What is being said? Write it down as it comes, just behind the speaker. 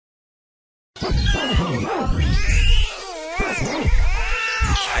I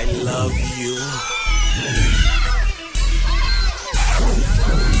love you.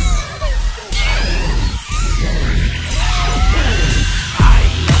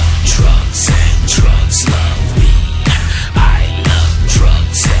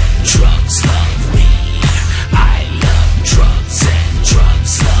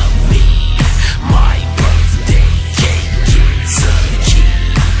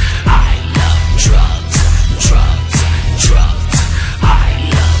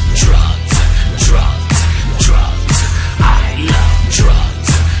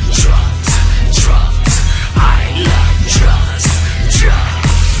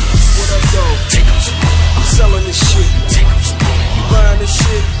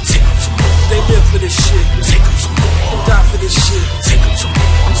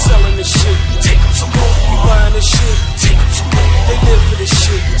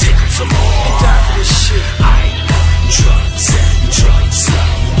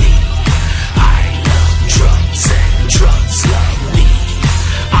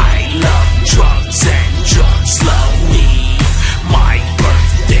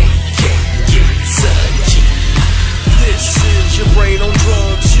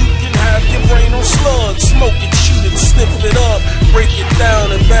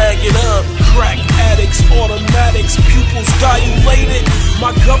 Dilated.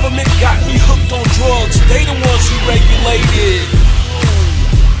 My government got me hooked on drugs. They the ones who regulated.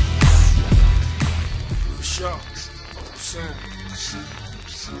 For sure.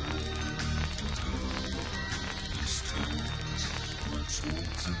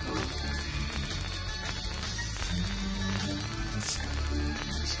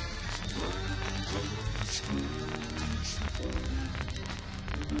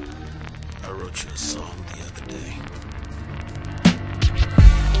 I wrote you a song the other day.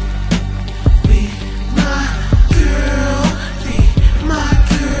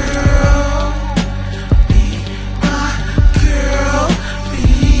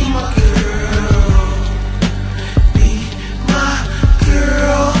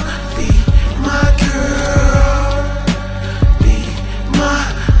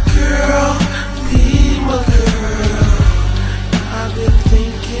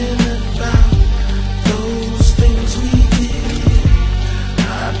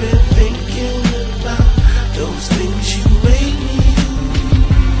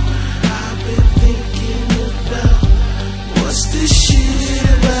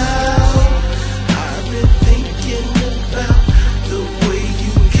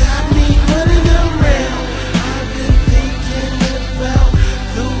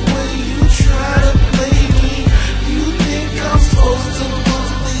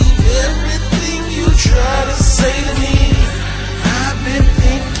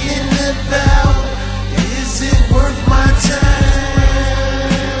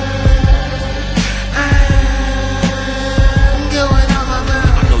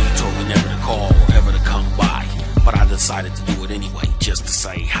 Decided to do it anyway, just to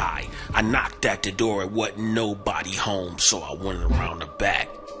say hi. I knocked at the door, it wasn't nobody home, so I went around the back.